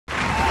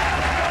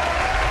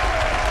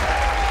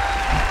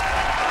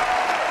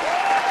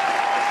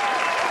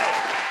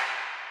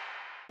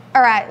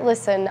All right,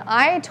 listen,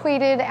 I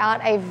tweeted out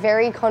a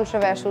very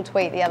controversial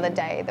tweet the other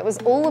day that was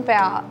all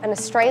about an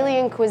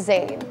Australian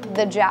cuisine,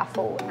 the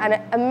Jaffle,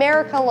 and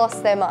America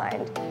lost their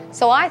mind.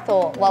 So I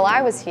thought, while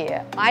I was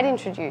here, I'd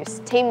introduce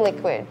Team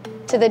Liquid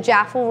to the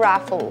Jaffle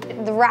Raffle,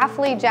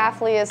 the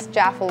jaffliest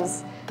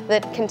jaffles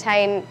that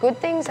contain good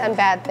things and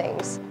bad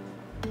things.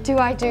 Do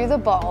I do the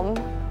bomb?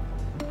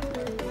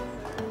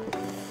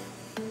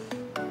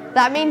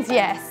 That means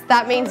yes,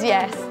 that means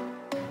yes.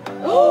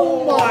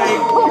 Oh my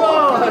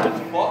god!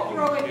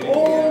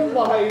 Oh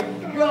my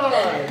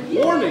god!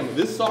 Warning,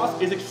 this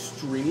sauce is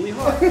extremely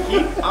hot.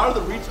 Keep out of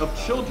the reach of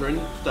children,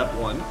 step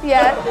 1.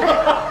 Yeah.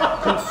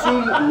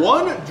 Consume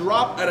 1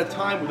 drop at a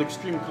time with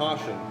extreme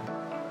caution.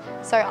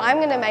 So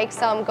I'm gonna make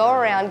some, go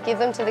around, give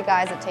them to the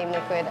guys at Team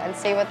Liquid and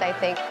see what they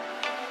think.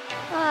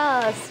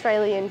 Ah,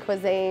 Australian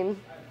cuisine.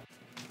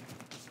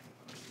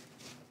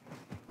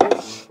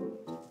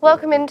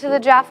 Welcome into the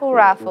Jaffle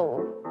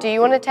Raffle. Do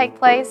you want to take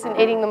place in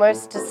eating the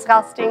most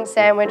disgusting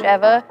sandwich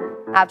ever?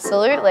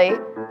 Absolutely.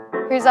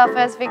 Who's our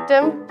first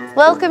victim?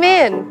 Welcome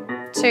in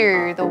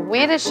to the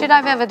weirdest shit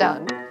I've ever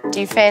done. Do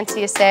you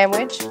fancy a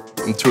sandwich?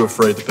 I'm too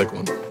afraid to pick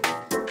one.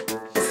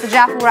 It's the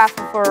Jaffle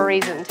Raffle for a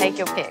reason. Take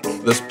your pick.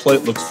 This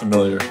plate looks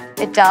familiar.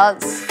 It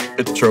does.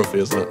 It's a trophy,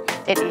 isn't it?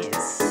 It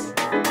is.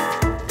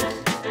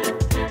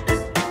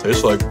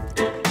 Tastes like...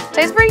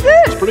 Tastes pretty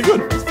good. It's pretty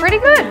good. It's pretty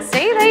good.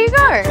 See, there you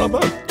go.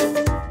 Not bad.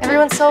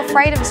 Everyone's so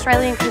afraid of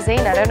Australian cuisine,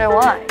 I don't know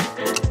why.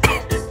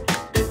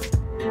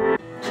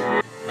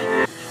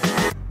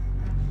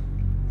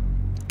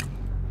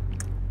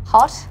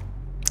 Hot?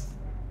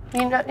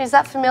 You know, is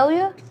that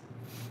familiar?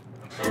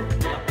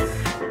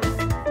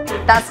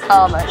 That's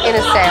karma in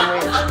a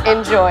sandwich.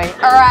 Enjoy.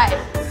 All right,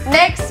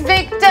 next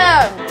victim.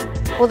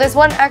 Well, there's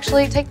one,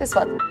 actually, take this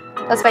one.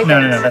 Let's make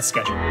No, that's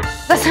sketchy.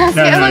 That's not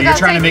No, Look, you're I'll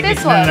trying to take make me,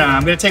 this one. no,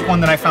 I'm gonna take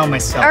one that I found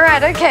myself. All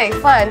right, okay,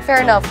 fine,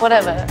 fair enough,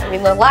 whatever. I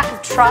mean, the lack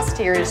of trust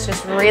here is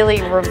just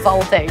really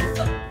revolting.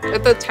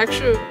 But the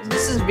texture,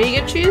 this is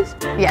vegan cheese?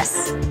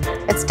 Yes,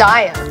 it's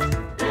dire.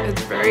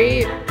 It's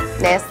very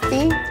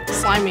Nasty.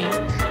 slimy.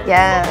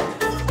 Yeah.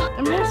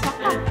 I mean, it's not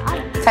that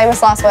bad.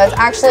 Famous last words.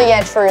 Actually,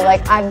 yeah, true.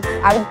 Like, I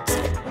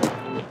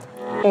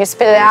would, you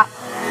spit it out.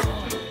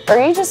 Or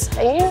are you,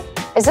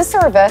 is this the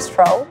reverse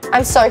troll?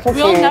 I'm so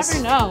confused. We'll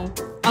never know,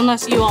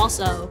 unless you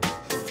also.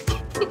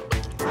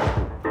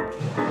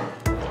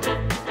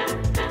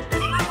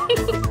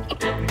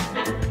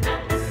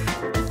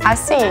 I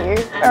see you.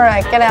 All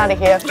right, get out of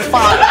here.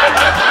 Fuck.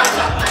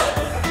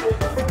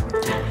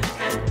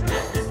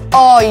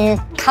 Oh, you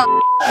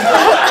cunt.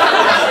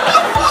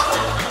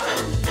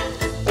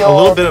 A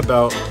little bit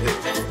about,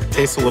 it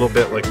tastes a little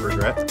bit like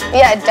regret.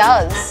 Yeah, it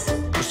does.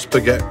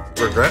 Spaghetti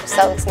regret?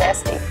 That looks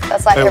nasty.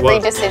 That's like every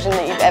decision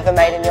that you've ever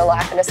made in your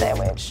life in a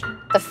sandwich.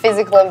 The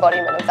physical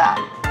embodiment of that.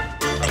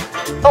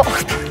 Oh.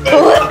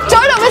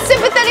 Don't have a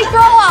sympathetic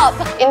throw up!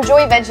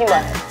 Enjoy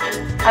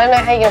Vegemite. I don't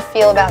know how you're gonna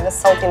feel about the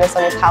saltiness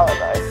on your palate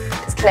though,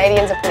 because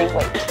Canadians are pretty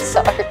weak,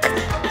 so.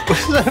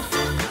 What's that?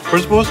 We're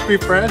supposed to be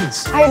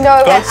friends. I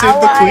know, God but save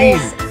the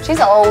allies. queen. She's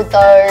old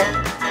though.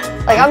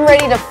 Like, I'm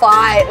ready to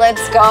fight,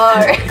 let's go.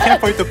 You can't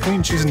fight the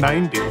queen, she's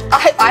 90.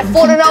 I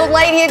fought an old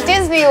lady at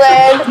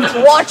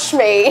Disneyland. Watch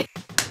me.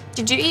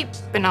 Did you eat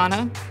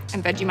banana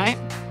and Vegemite?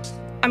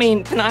 I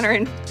mean, banana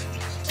and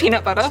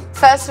peanut butter?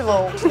 First of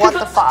all, what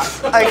the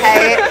fuck,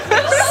 okay?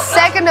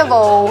 Second of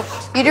all,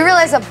 you do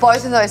realize that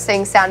both of those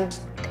things sound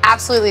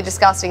absolutely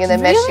disgusting and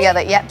then meshed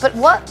together. Yeah, but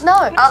what?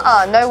 No,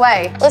 no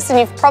way. Listen,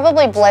 you've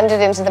probably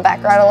blended into the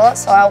background a lot,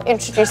 so I'll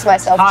introduce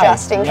myself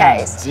just in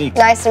case. Zeke.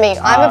 Nice to meet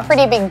you. I'm a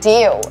pretty big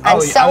deal,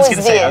 and so is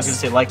this. I was gonna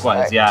say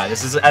likewise, yeah.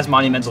 This is as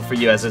monumental for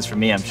you as it is for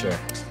me, I'm sure.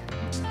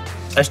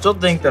 I still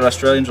think that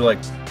Australians are like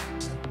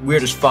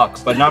weird as fuck,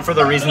 but not for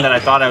the reason that I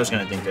thought I was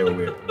gonna think they were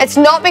weird. It's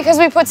not because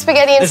we put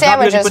spaghetti in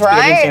sandwiches, not because you put right?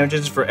 spaghetti in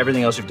sandwiches for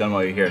everything else you've done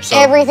while you're here. So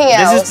everything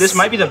else. This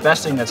might be the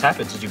best thing that's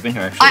happened since you've been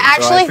here, actually. I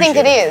actually think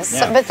it is,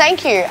 Yeah. but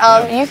thank you.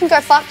 You can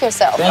go fuck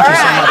yourself. Thank you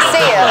so much.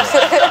 See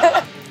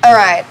ya. All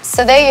right,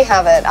 so there you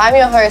have it. I'm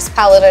your host,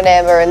 Paladin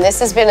Amber, and this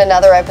has been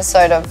another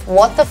episode of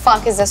What the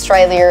Fuck is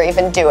Australia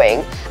Even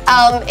Doing?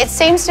 It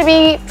seems to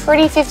be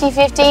pretty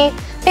 50-50.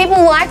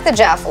 People like the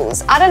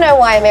jaffles. I don't know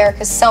why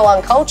America's so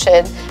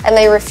uncultured and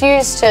they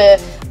refuse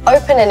to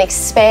open and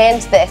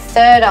expand their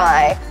third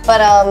eye. But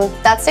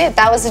that's it.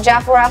 That was the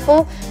Jaffle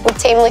Raffle with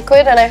Team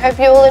Liquid, and I hope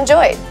you all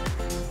enjoyed.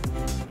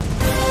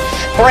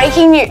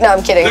 Breaking news. No,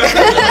 I'm kidding.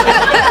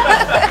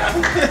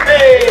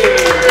 Hey!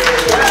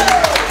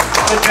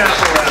 The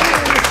Jaffle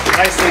Raffle.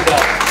 Nicely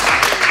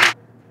done.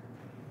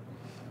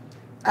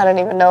 I don't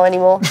even know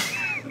anymore.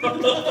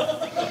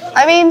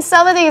 I mean,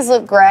 some of these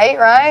look great,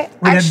 right?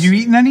 Wait, have you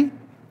eaten any?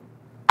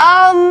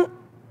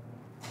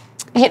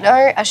 You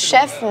know, a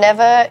chef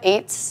never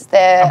eats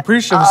their I'm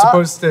pretty sure they're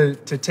supposed to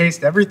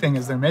taste everything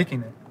as they're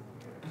making it.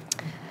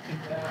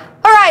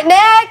 All right,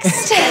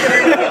 next.